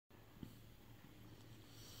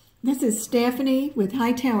This is Stephanie with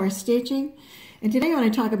Hightower Stitching, and today I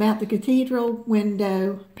want to talk about the Cathedral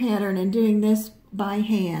Window pattern and doing this by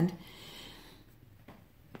hand.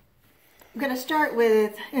 I'm going to start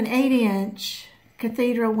with an 8-inch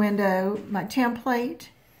Cathedral Window, my template,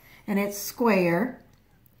 and it's square.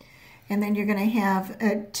 And then you're going to have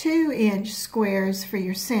 2-inch squares for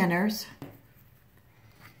your centers. I'm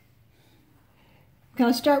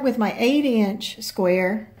going to start with my 8-inch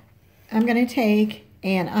square. I'm going to take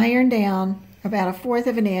and iron down about 1/4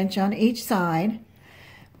 of an inch on each side.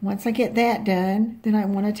 Once I get that done, then I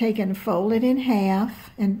want to take and fold it in half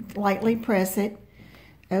and lightly press it,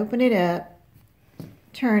 open it up,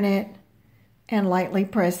 turn it, and lightly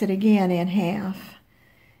press it again in half.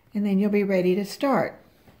 And then you'll be ready to start.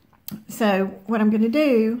 So what I'm going to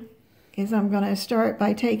do is I'm going to start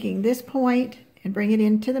by taking this point and bring it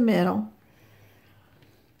into the middle,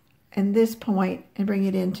 and this point and bring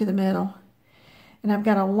it into the middle. And I've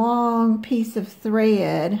got a long piece of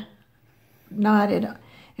thread knotted,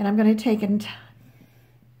 and I'm going to take and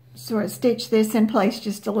sort of stitch this in place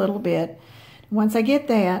just a little bit. Once I get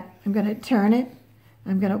that, I'm going to turn it.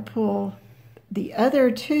 I'm going to pull the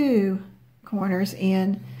other 2 corners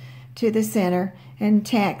in to the center and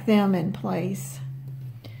tack them in place.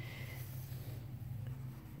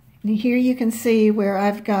 And here you can see where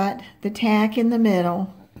I've got the tack in the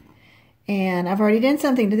middle. And I've already done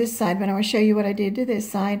something to this side, but I want to show you what I did to this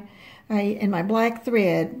side. And my black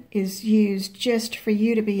thread is used just for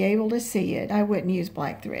you to be able to see it. I wouldn't use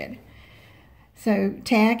black thread. So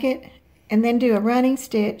tack it, and then do a running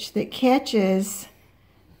stitch that catches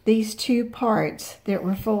these 2 parts that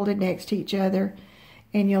were folded next to each other,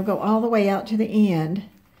 and you'll go all the way out to the end.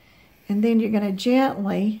 And then you're going to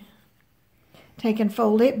gently take and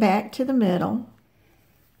fold it back to the middle.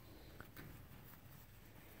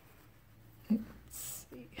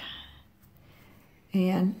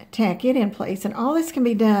 And tack it in place. And all this can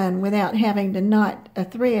be done without having to knot a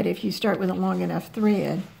thread if you start with a long enough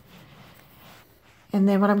thread. And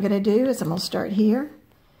then what I'm going to do is I'm going to start here,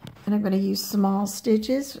 and I'm going to use small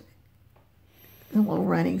stitches, a little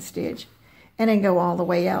running stitch, and then go all the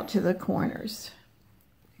way out to the corners.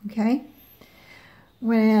 Okay?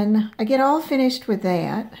 When I get all finished with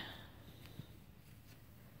that,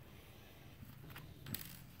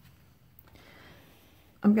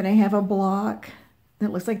 I'm going to have a block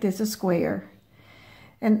that looks like this, a square.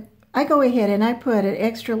 And I go ahead and I put an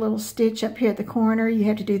extra little stitch up here at the corner. You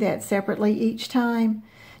have to do that separately each time,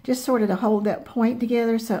 just sort of to hold that point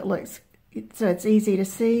together so it's easy to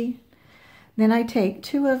see. Then I take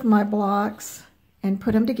 2 of my blocks and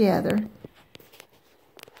put them together.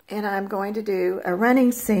 And I'm going to do a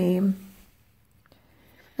running seam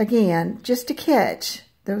again, just to catch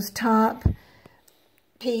those top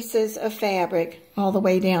pieces of fabric all the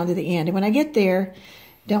way down to the end. And when I get there,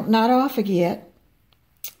 don't knot off again.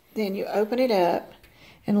 Then you open it up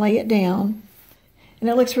and lay it down. And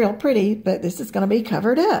it looks real pretty, but this is going to be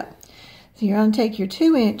covered up. So you're going to take your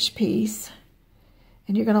 2-inch piece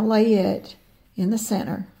and you're going to lay it in the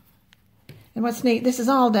center. And what's neat, this is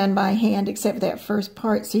all done by hand except for that first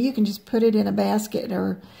part, so you can just put it in a basket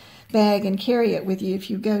or bag and carry it with you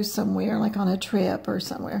if you go somewhere, like on a trip or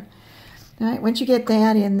somewhere. All right, once you get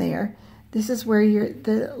that in there, this is where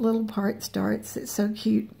the little part starts. It's so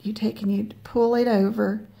cute. You take and you pull it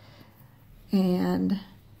over, and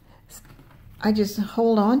I just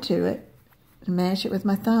hold on to it and mash it with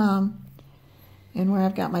my thumb. And where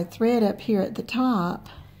I've got my thread up here at the top,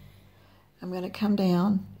 I'm going to come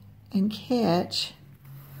down and catch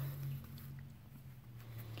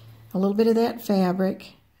a little bit of that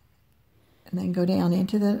fabric and then go down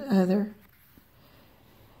into the other.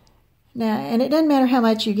 Now, and it doesn't matter how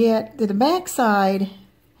much you get to the back side.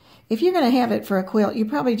 If you're going to have it for a quilt, you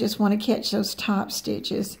probably just want to catch those top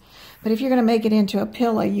stitches. But if you're going to make it into a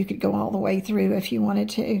pillow, you could go all the way through if you wanted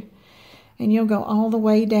to. And you'll go all the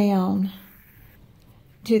way down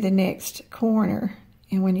to the next corner.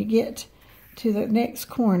 And when you get to the next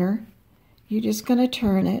corner, you're just going to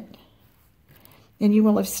turn it. And you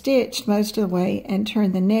will have stitched most of the way and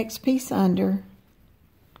turn the next piece under.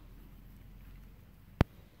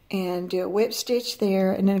 And do a whip stitch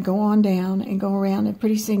there, and then go on down and go around, and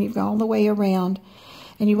pretty soon you've gone all the way around,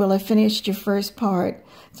 and you will have finished your first part.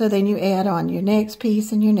 So then you add on your next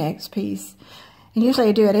piece and your next piece. And usually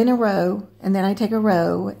I do it in a row, and then I take a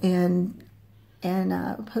row and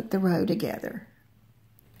hook the row together.